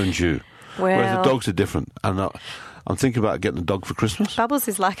 The cat owns you. Well, whereas the dogs are different. And I'm thinking about getting a dog for Christmas. Bubbles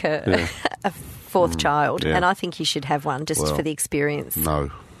is like a fourth child, and I think you should have one just for the experience.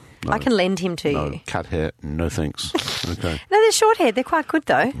 No. I can lend him to you. Cat hair, no thanks. Okay. No, they're short haired. They're quite good,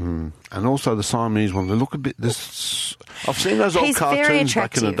 though. And also the Siamese ones, they look a bit... I've seen those old He's very cartoons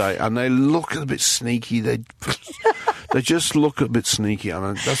back in the attractive. day, and they look a bit sneaky. They just look a bit sneaky.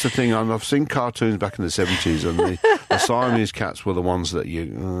 And that's the thing. I've seen cartoons back in the 70s, and the Siamese cats were the ones that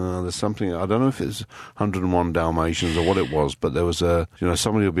there's something... I don't know if it's 101 Dalmatians or what it was, but there was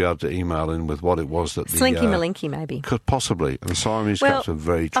somebody will be able to email in with what it was that Slinky Malinky, maybe. Could possibly. And the Siamese cats are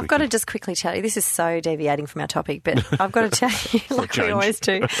very tricky. I've got to just quickly tell you, this is so deviating from our topic, but I've got to tell you, like we always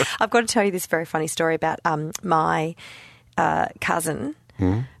do, I've got to tell you this very funny story about my cousin,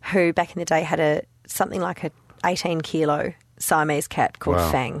 who back in the day had something like a 18-kilo Siamese cat called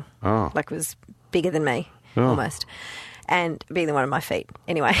Fang. Oh. Like, it was bigger than me, almost, and bigger than one of my feet.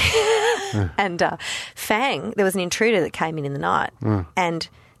 Anyway, and Fang, there was an intruder that came in the night, and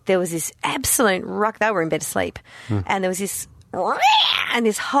there was this absolute ruck. They were in bed asleep, and there was this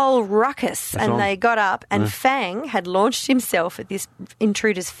whole ruckus, and they got up, and Fang had launched himself at this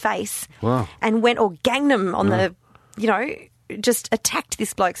intruder's face and went or ganged him on the, just attacked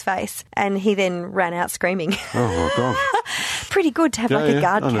this bloke's face, and he then ran out screaming. Oh, my God. Pretty good to have a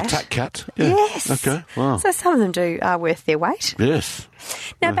guard cat. An attack cat. Yeah. Yes. Okay, wow. So some of them are worth their weight. Yes.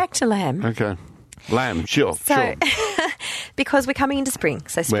 Now back to lamb. Okay. Lamb, sure. Because we're coming into spring,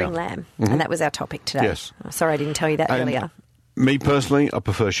 so spring lamb, and that was our topic today. Yes. Oh, sorry, I didn't tell you that earlier. Me personally, I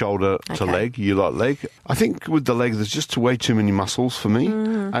prefer shoulder to leg. You like leg. I think with the leg, there's just way too many muscles for me,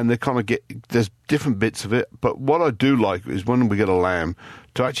 and they kind of there's different bits of it. But what I do like is when we get a lamb,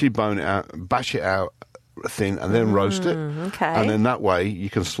 to actually bone it out, bash it out thin, and then roast it. Okay. And then that way you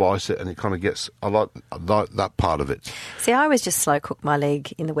can slice it, and it kind of gets. I like that part of it. See, I always just slow cook my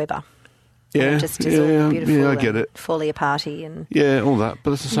leg in the Weber. Yeah, just as all beautiful. Yeah, I get it. Folia party and all that.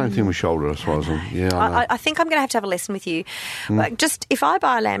 But it's the same thing with shoulder, as far as I'm. I think I'm going to have a lesson with you. Like, just if I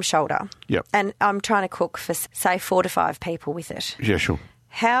buy a lamb shoulder, and I'm trying to cook for say 4 to 5 people with it. Yeah, sure.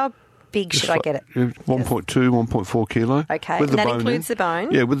 How big should I get it? 1.2, 1.4 kilo. Okay, with and that bone includes the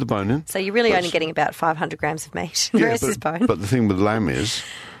bone. Yeah, with the bone in. So you're really only getting about 500 grams of meat. The rest is bone. But the thing with lamb is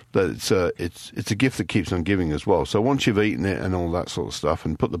that it's a gift that keeps on giving as well. So once you've eaten it and all that sort of stuff,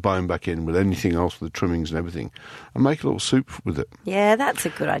 and put the bone back in with anything else, with the trimmings and everything, and make a little soup with it. Yeah, that's a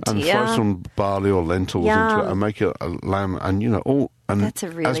good idea. And throw some barley or lentils into it, and make a lamb, and all. And that's a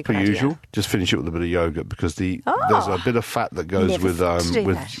really as per good usual, idea. just finish it with a bit of yogurt, because there's a bit of fat that goes with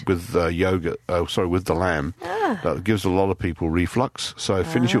yogurt. With the lamb, that gives a lot of people reflux. So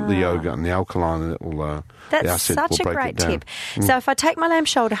finish it with the yogurt and the alkaline, and it will. That's the acid such will a break great it down. tip. So if I take my lamb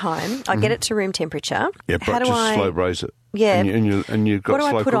shoulder home, I get it to room temperature. Yeah, but slow braise it. Yeah. And you've got what do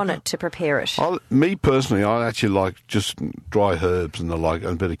slow I put on cooker. it to prepare it? Me personally, I actually like just dry herbs and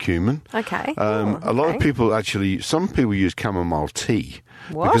a bit of cumin. Okay. A lot of people some people use chamomile tea.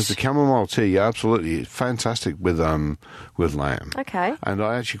 What? Because the chamomile tea, absolutely, it's fantastic with lamb. Okay. And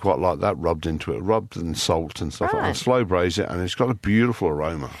I actually quite like that rubbed into it, rubbed in salt and stuff. Right. I slow braise it, and it's got a beautiful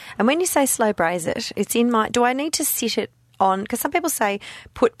aroma. And when you say slow braise it, it's in my... Do I need to sit it on... Because some people say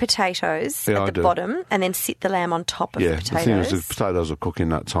put potatoes at the bottom and then sit the lamb on top of the potatoes. The thing is the potatoes will cook in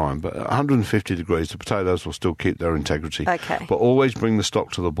that time. But at 150 degrees, the potatoes will still keep their integrity. Okay. But always bring the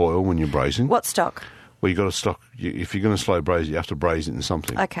stock to the boil when you're braising. What stock? Well, you've got to stock... If you're going to slow braise it, you have to braise it in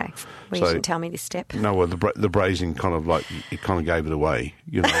something. Okay. Well, you didn't tell me this step. No, well, the braising kind of like... It kind of gave it away.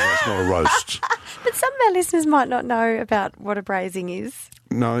 You know, that's not a roast. But some of our listeners might not know about what a braising is.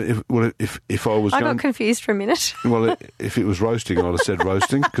 No, if I was... I got confused for a minute. Well, if it was roasting, I'd have said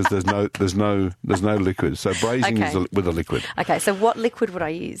roasting because there's no liquid. So braising is with a liquid. Okay, so what liquid would I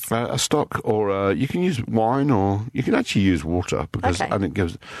use? A stock, or you can use wine, or you can actually use water and it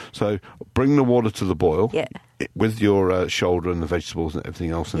gives. So bring the water to the boil. Yeah. With your shoulder and the vegetables and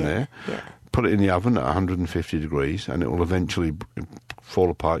everything else in there. Yeah. Put it in the oven at 150 degrees, and it will eventually fall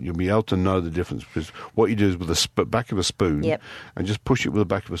apart. You'll be able to know the difference because what you do is with the back of a spoon, and just push it with the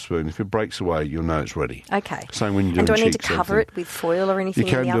back of a spoon. If it breaks away, you'll know it's ready. Okay. Same when you're doing And do I need to cheeks, cover it with foil or anything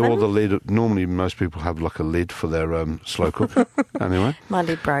you in the can do oven? all the lid. Normally, most people have like a lid for their slow cook. Anyway, my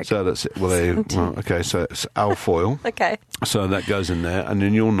lid broke. So that's it. Well, okay. So it's alfoil. Okay. So that goes in there, and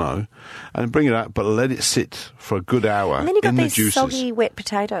then you'll know, and bring it out, but let it sit for a good hour. And then you've got in these the juices. soggy, wet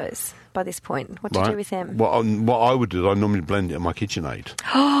potatoes. By this point, what do you do with them? What I would do, I normally blend it in my KitchenAid,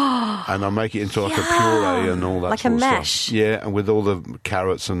 and I make it into like a puree and all that, like sort a of mash. Stuff. Yeah, and with all the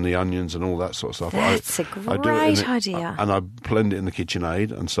carrots and the onions and all that sort of stuff. That's a great idea. And I blend it in the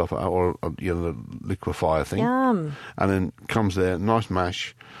KitchenAid and stuff, or the liquefier thing. Yum. And then comes there, nice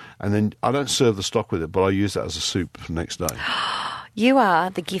mash, and then I don't serve the stock with it, but I use that as a soup for the next day. You are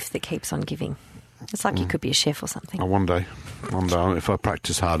the gift that keeps on giving. It's like you could be a chef or something. Oh, one day, if I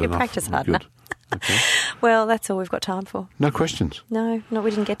practice hard enough. Practice hard enough. Okay. Well, that's all we've got time for. No questions? No,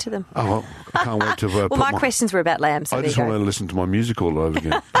 we didn't get to them. Oh, well, I can't wait to... well, my questions were about lamb, so I just want to listen to my music all over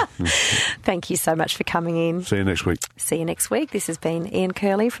again. Thank you so much for coming in. See you next week. See you next week. This has been Ian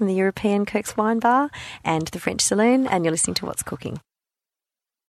Curley from the European Kirk's Wine Bar and the French Saloon, and you're listening to What's Cooking.